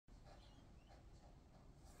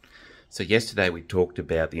So yesterday we talked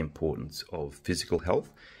about the importance of physical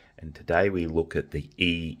health, and today we look at the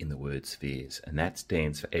E in the word spheres, and that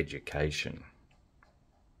stands for education.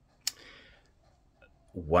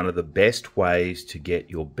 One of the best ways to get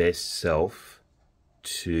your best self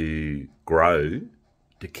to grow,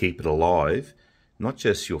 to keep it alive, not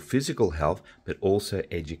just your physical health, but also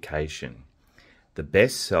education. The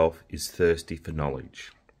best self is thirsty for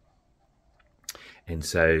knowledge. And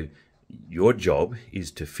so your job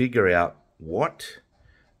is to figure out what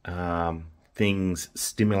things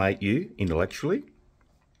stimulate you intellectually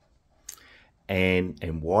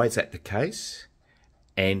and why is that the case,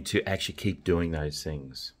 and to actually keep doing those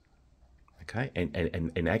things. Okay,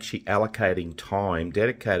 and actually allocating time,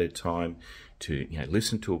 dedicated time to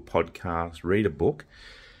listen to a podcast, read a book.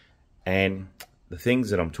 And the things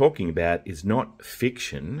that I'm talking about is not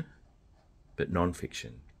fiction, but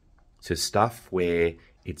non-fiction. So stuff where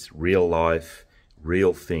it's real life,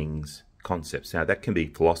 real things, concepts. Now that can be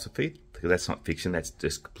philosophy, because that's not fiction, that's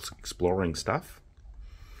just exploring stuff.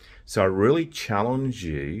 So I really challenge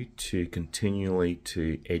you to continually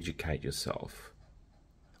to educate yourself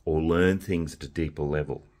or learn things at a deeper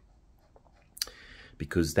level,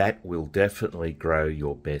 because that will definitely grow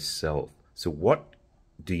your best self. So what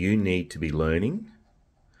do you need to be learning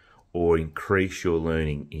or increase your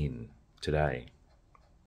learning in today?